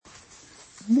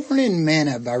Morning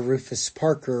Manna by Rufus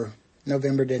Parker,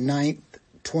 November the 9th,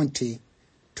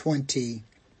 2020.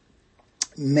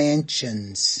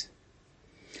 Mansions.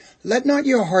 Let not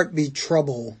your heart be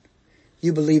troubled.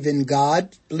 You believe in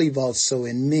God, believe also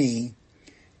in me.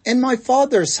 In my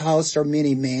Father's house are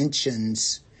many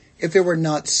mansions. If it were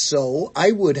not so,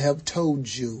 I would have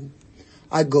told you.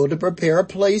 I go to prepare a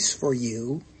place for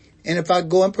you. And if I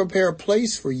go and prepare a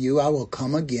place for you, I will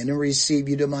come again and receive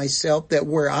you to myself, that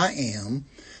where I am,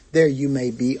 there you may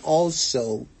be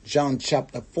also. John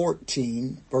chapter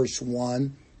 14, verse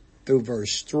 1 through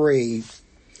verse 3.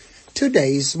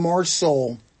 Today's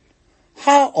morsel.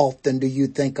 How often do you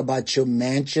think about your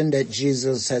mansion that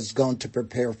Jesus has gone to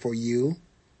prepare for you?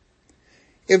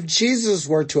 If Jesus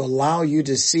were to allow you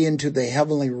to see into the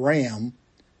heavenly realm,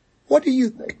 what do you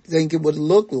think it would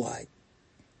look like?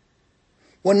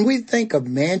 When we think of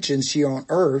mansions here on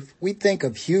earth, we think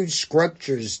of huge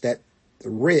structures that the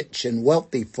rich and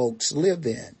wealthy folks live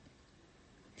in.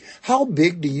 How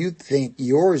big do you think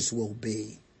yours will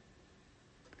be?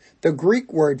 The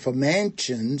Greek word for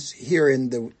mansions here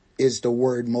is the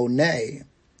word mone.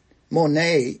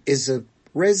 Mone is a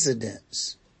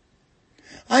residence.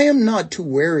 I am not too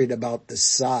worried about the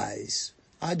size.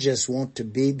 I just want to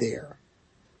be there.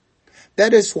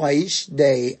 That is why each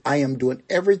day I am doing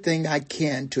everything I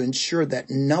can to ensure that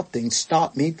nothing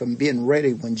stops me from being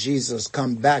ready when Jesus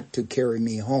comes back to carry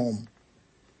me home.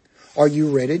 Are you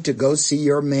ready to go see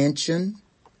your mansion?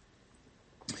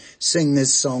 Sing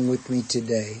this song with me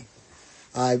today.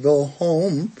 I've a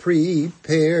home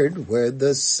prepared where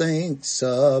the saints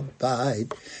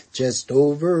abide, just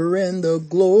over in the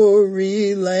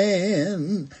glory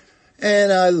land.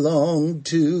 And I long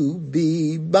to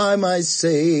be by my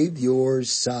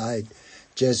Savior's side,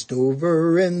 just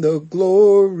over in the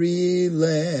glory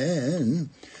land.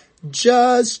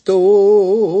 Just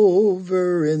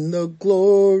over in the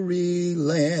glory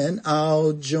land,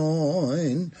 I'll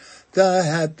join the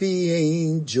happy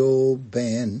angel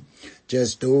band.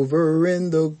 Just over in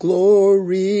the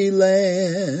glory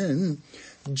land.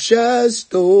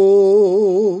 Just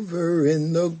over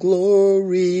in the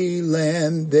glory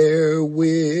land, there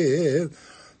with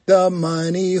the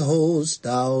mighty host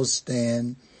I'll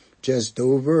stand. Just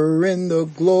over in the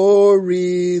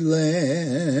glory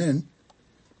land.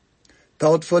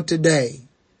 Thought for today,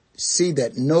 see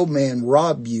that no man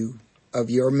rob you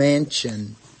of your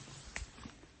mansion.